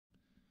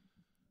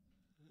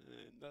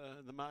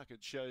The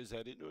market shows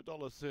that into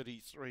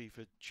 $1.33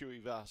 for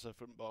Chewy Vasa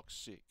from box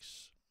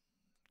 6.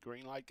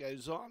 Green light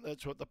goes on.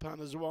 That's what the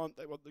punters want.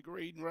 They want the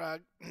green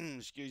rug.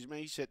 Excuse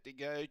me. Set to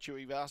go.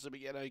 Chewy Vasa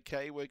began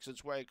okay. Works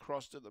its way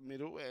across to the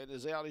middle and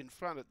is out in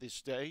front at this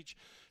stage.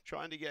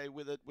 Trying to go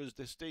with it was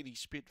the Steely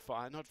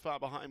Spitfire. Not far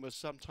behind was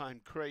Sometime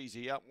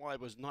Crazy. Up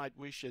wide was Night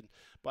Wish and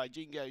by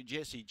Jingo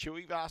Jesse.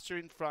 Chewy Vasa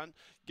in front.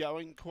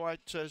 Going quite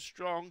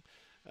strong.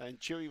 And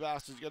Chewy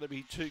Vasa's going to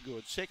be too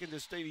good. Second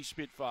is Steely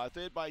Spitfire.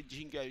 Third by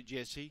Jingo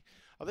Jesse.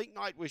 I think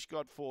Night Wish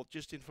got fourth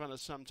just in front of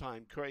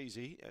Sometime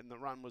Crazy. And the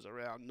run was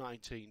around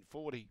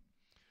 1940.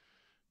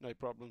 No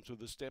problems with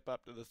the step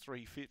up to the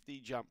 350.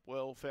 Jumped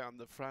well, found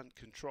the front,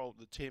 controlled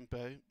the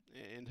tempo,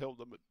 and held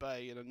them at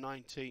bay in a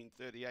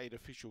 19:38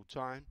 official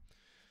time.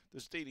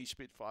 The Steely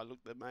Spitfire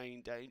looked the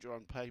main danger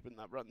on paper in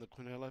that run, the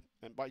Quinella.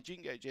 And by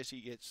Jingo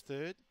Jesse gets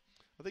third.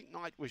 I think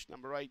Night Wish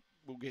number 8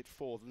 will get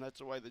fourth, and that's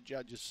the way the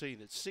judge has seen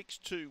it. 6,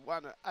 2,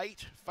 1,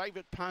 8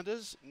 favourite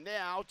punters.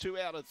 Now 2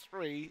 out of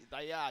 3.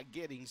 They are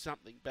getting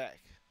something back.